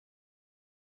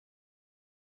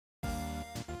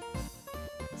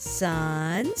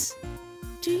Sons,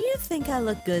 do you think I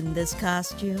look good in this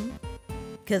costume?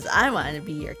 'Cause I want to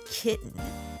be your kitten.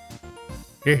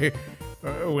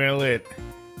 Well, it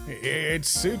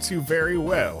suits you very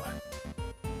well.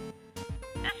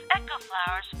 This echo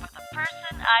flower's for the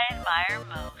person I admire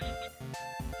most.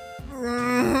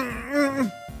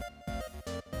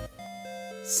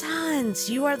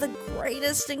 Sons, you are the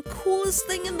greatest and coolest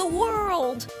thing in the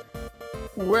world.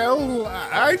 Well,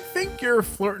 I think you're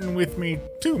flirting with me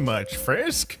too much,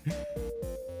 Frisk.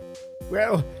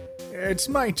 Well, it's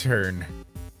my turn.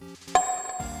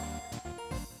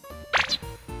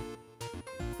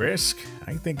 Frisk,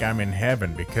 I think I'm in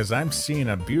heaven because I'm seeing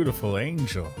a beautiful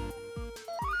angel.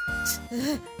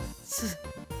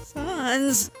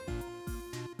 Sons.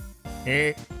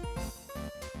 Eh.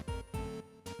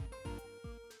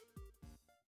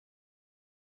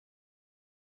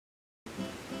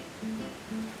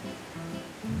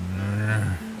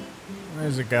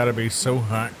 Why's it gotta be so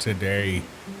hot today?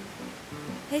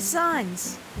 Hey,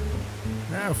 Sons.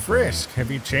 Now, Frisk, have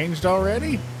you changed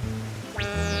already?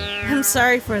 I'm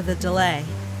sorry for the delay,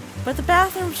 but the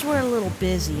bathrooms were a little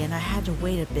busy and I had to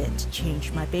wait a bit to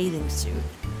change my bathing suit.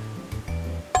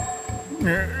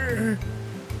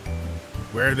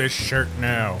 Wear this shirt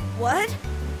now. What?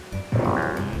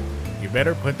 You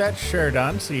better put that shirt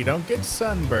on so you don't get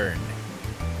sunburned.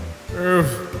 Oof,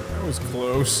 that was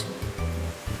close.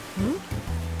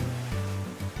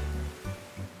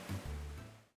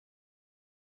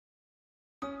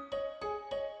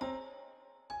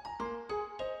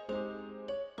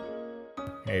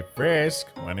 Hey, Frisk,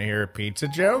 wanna hear a pizza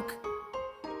joke?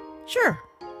 Sure.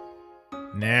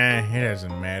 Nah, it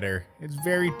doesn't matter. It's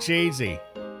very cheesy.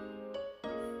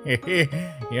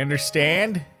 You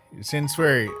understand? Since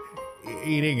we're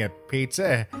eating a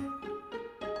pizza.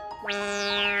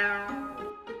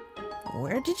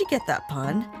 Where did you get that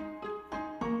pun?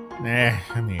 Nah,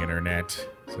 on the internet.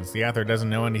 Since the author doesn't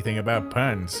know anything about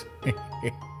puns.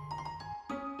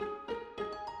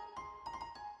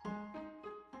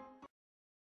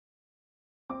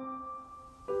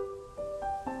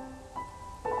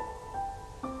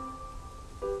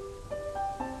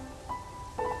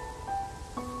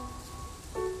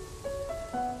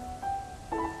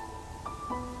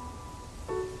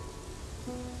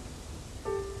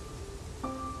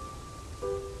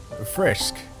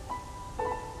 Frisk.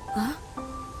 Huh?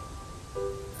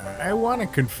 I want to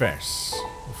confess,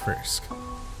 Frisk.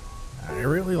 I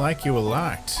really like you a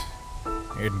lot.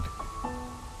 And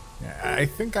I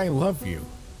think I love you.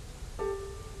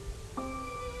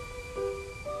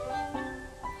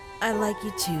 I like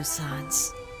you too,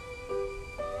 Sons.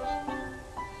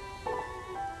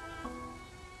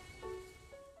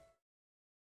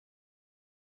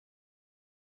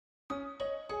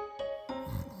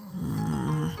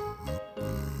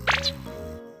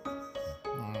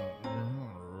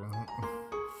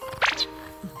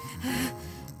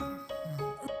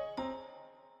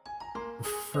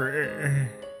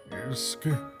 Frisk.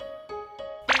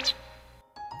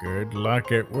 Good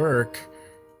luck at work.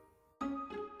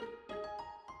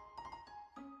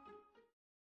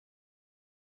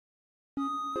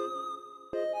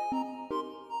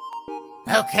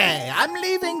 Okay, I'm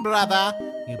leaving, brother.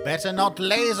 You better not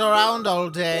laze around all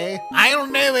day. I'll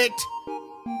know it.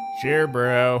 Sure,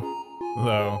 bro.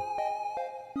 Hello.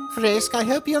 Frisk, I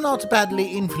hope you're not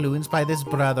badly influenced by this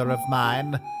brother of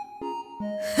mine.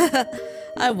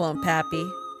 I won't, Pappy.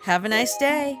 Have a nice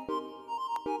day.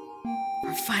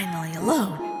 We're finally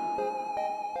alone.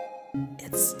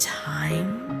 It's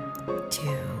time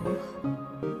to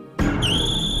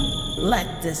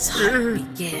let this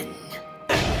hunt begin.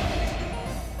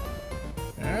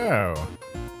 Oh.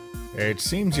 It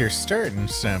seems you're starting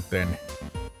something.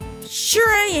 Sure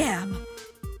I am.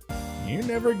 You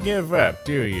never give up,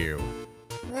 do you?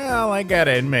 Well, I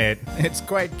gotta admit, it's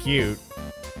quite cute.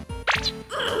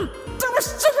 That was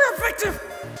super effective!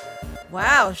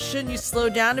 Wow, shouldn't you slow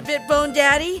down a bit, Bone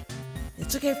Daddy?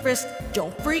 It's okay, Frisk.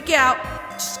 Don't freak out.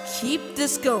 Just keep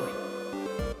this going.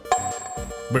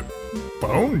 But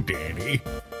Bone Daddy?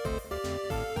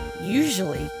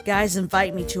 Usually, guys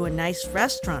invite me to a nice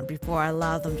restaurant before I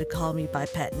allow them to call me by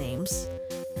pet names.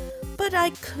 But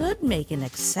I could make an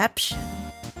exception.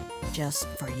 Just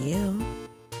for you.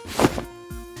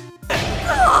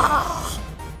 Ugh!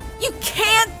 You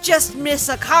can't just miss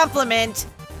a compliment!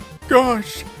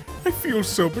 Gosh, I feel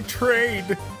so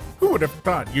betrayed. Who would have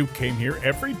thought you came here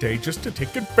every day just to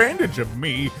take advantage of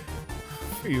me?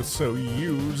 I feel so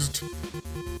used.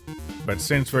 But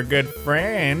since we're good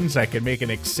friends, I can make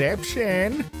an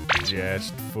exception.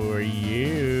 Just for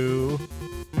you.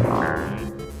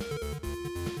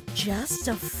 Just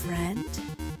a friend?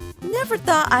 Never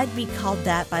thought I'd be called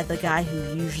that by the guy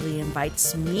who usually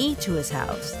invites me to his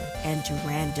house and to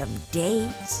random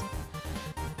dates.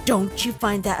 Don't you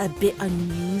find that a bit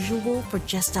unusual for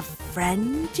just a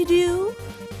friend to do,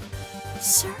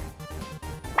 sir?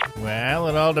 Well,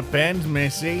 it all depends,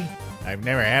 Missy. I've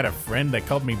never had a friend that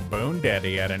called me Bone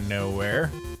Daddy out of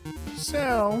nowhere.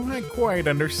 So, I quite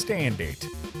understand it.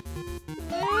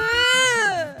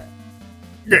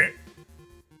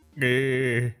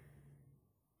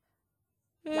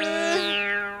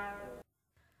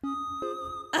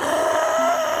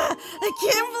 I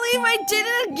can't believe I did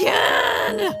it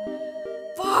again!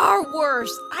 Far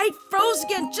worse. I froze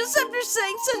again just after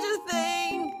saying such a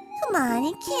thing. Come on,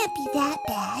 it can't be that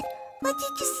bad. What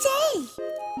did you say?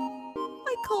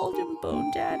 I called him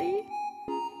Bone Daddy.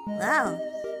 Well,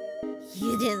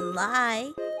 you didn't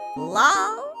lie.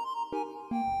 Lol.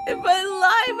 If I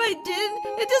lie, if I didn't,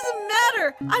 it doesn't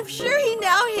matter. I'm sure he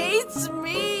now hates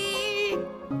me.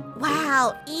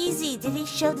 Wow, easy. Did he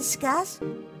show disgust?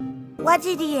 What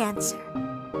did he answer?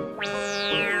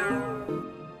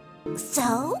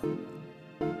 So?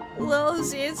 Well,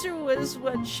 his answer was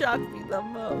what shocked me the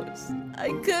most. I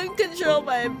couldn't control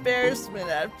my embarrassment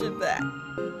after that.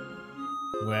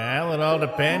 Well, it all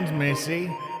depends, Missy.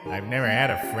 I've never had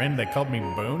a friend that called me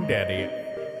Bone Daddy.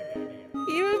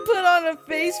 He even put on a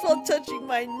face while touching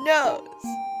my nose.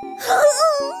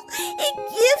 Oh, it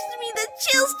gives me the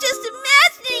chills just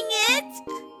imagining it.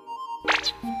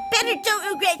 Better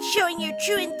don't regret showing your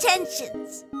true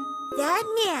intentions. That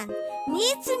man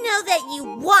needs to know that you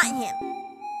want him.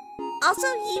 Also,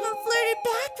 he even flirted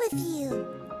back with you.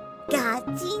 God,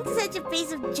 seeing such a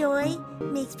face of joy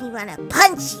makes me want to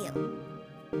punch you.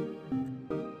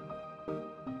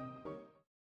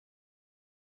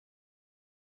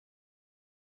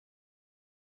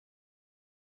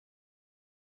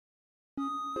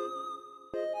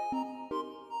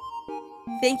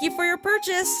 Thank you for your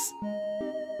purchase.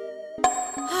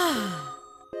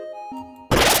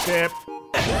 Tip.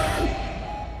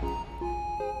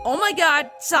 Oh my god,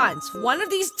 Sans, one of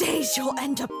these days you'll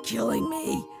end up killing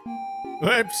me.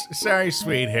 Whoops, sorry,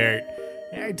 sweetheart.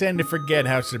 I tend to forget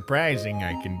how surprising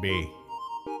I can be.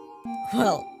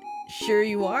 Well, sure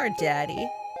you are, Daddy.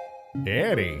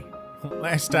 Daddy?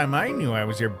 Last time I knew I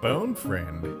was your bone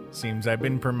friend. Seems I've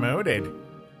been promoted.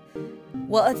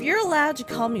 Well, if you're allowed to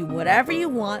call me whatever you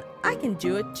want, I can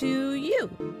do it to you.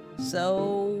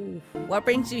 So, what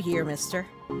brings you here, mister?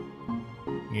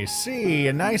 You see,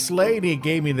 a nice lady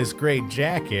gave me this great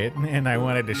jacket, and I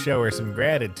wanted to show her some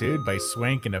gratitude by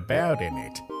swanking about in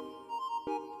it.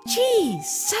 Geez,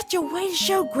 such a way to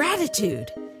show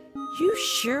gratitude. You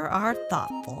sure are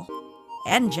thoughtful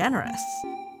and generous.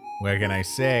 What can I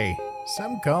say?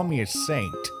 Some call me a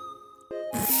saint.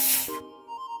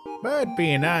 But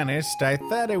being honest, I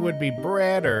thought it would be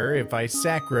better if I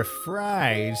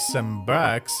sacrifice some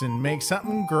bucks and make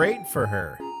something great for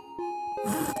her.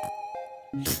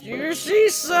 She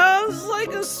sounds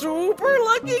like a super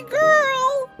lucky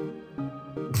girl.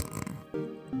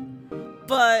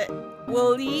 But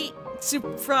will he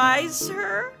surprise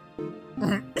her?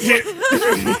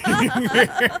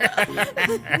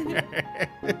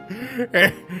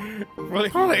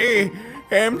 Really,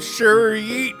 I'm sure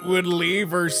Eat would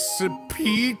leave her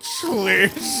speechless.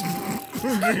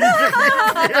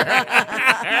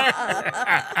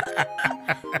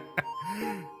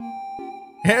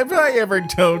 Have I ever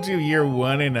told you you're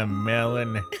one in a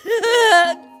melon?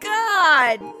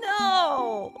 God,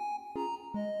 no!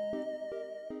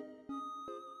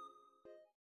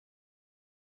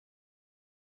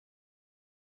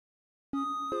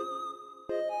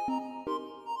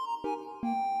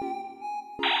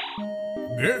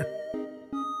 Yeah.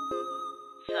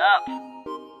 Sup?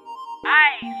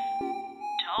 Ice.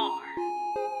 Door.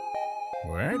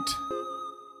 What?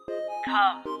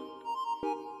 Come.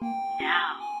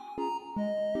 Now.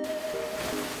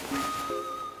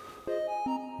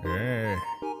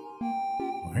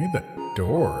 Why the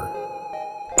door?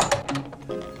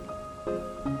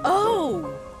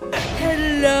 Oh,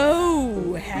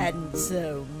 hello,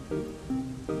 handsome.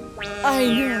 I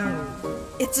know.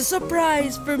 It's a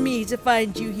surprise for me to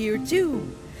find you here too.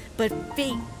 But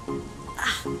fate,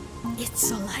 it's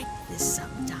so like this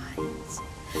sometimes.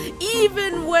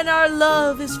 Even when our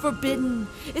love is forbidden,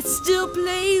 it still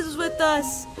plays with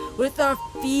us, with our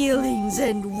feelings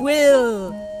and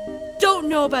will. Don't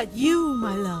know about you,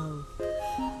 my love,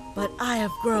 but I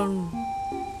have grown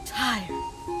tired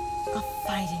of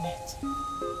fighting it.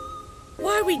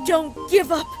 Why we don't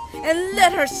give up and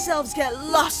let ourselves get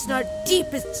lost in our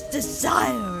deepest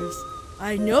desires.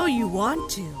 I know you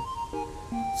want to.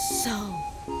 So,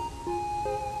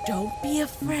 don't be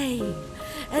afraid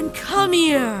and come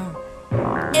here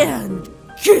and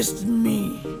kiss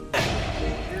me.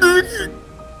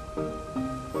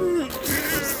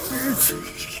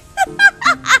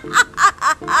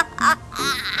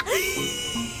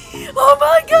 Oh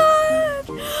my god!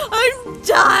 I'm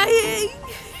dying!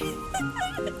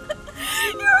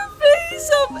 Your face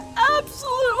of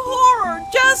absolute horror,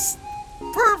 just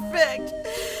perfect.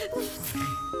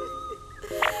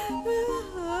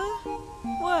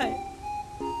 What?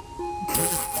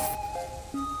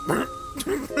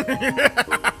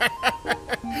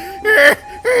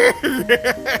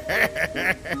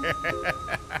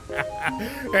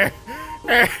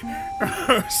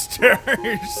 Oh,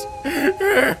 stars.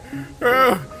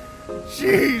 Oh,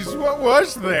 jeez, what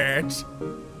was that?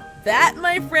 That,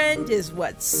 my friend, is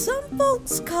what some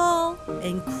folks call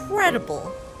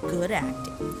incredible good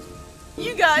acting.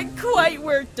 You got quite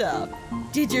worked up.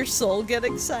 Did your soul get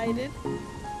excited?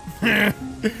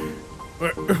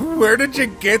 Where did you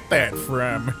get that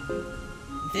from?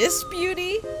 This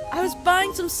beauty? I was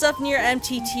buying some stuff near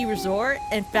MTT Resort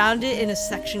and found it in a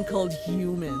section called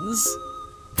Humans.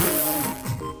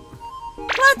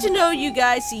 Glad to know you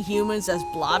guys see humans as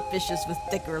blobfishes with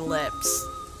thicker lips.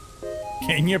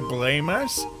 Can you blame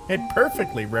us? It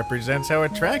perfectly represents how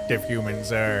attractive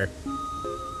humans are.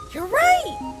 You're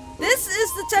right! This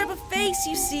is the type of face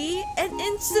you see and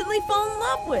instantly fall in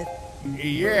love with.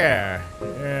 Yeah,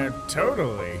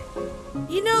 totally.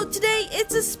 You know, today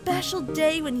it's a special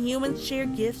day when humans share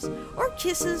gifts or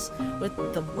kisses with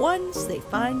the ones they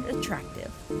find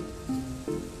attractive.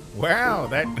 Wow,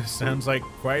 that sounds like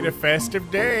quite a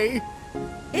festive day.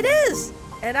 It is!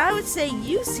 And I would say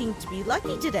you seem to be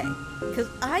lucky today, because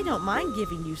I don't mind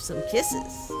giving you some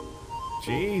kisses.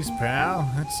 Jeez, pal,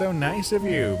 that's so nice of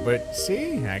you, but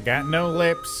see, I got no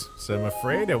lips, so I'm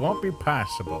afraid it won't be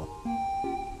possible.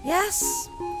 Yes,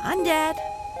 I'm dead,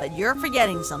 but you're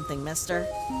forgetting something, mister.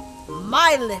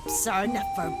 My lips are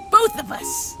enough for both of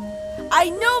us. I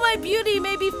know my beauty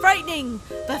may be frightening,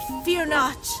 but fear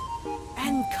not.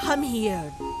 And come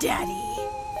here, Daddy.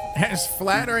 As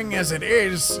flattering as it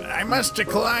is, I must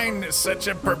decline such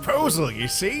a proposal, you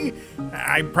see?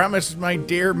 I promised my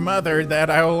dear mother that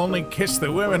I will only kiss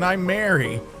the women I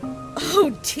marry.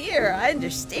 Oh dear, I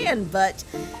understand, but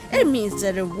it means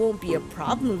that it won't be a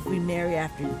problem if we marry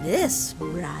after this,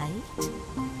 right?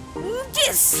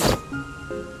 Kiss!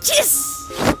 Kiss!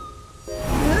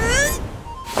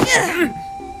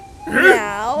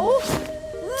 Now,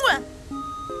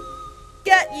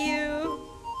 got you.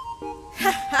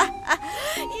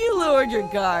 You lowered your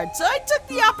guard, so I took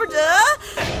the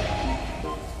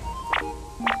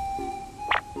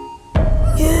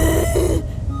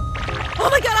Oh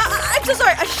my god, I'm so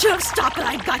sorry. I should have stopped, but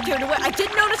I got carried away. I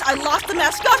didn't notice. I lost the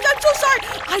mask. Gosh, I'm so sorry.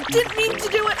 I didn't mean to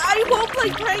do it. I won't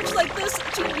play pranks like this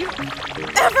to you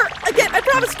ever again. I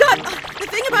promise. God, the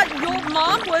thing about your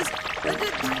mom was...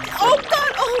 Oh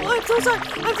god, oh, I'm so sorry.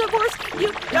 I'm so gross.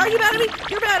 Are you mad at me?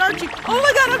 You're mad, aren't you? Oh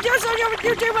my god, I'm sorry.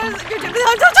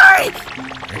 I'm so sorry.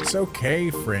 It's okay,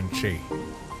 Frenchie.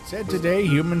 Said today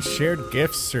humans shared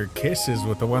gifts or kisses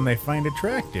with the one they find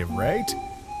attractive, right?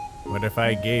 What if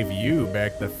I gave you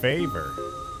back the favor?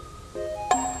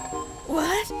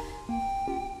 What?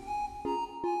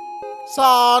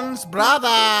 Sons,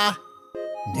 brother,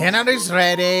 dinner is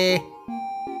ready.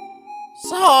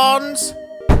 Sons!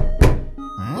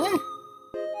 Huh?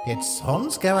 Did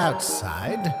Sons go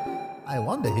outside? I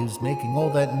wonder who's making all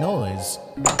that noise.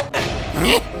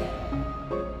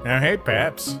 Now, hey,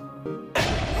 Paps.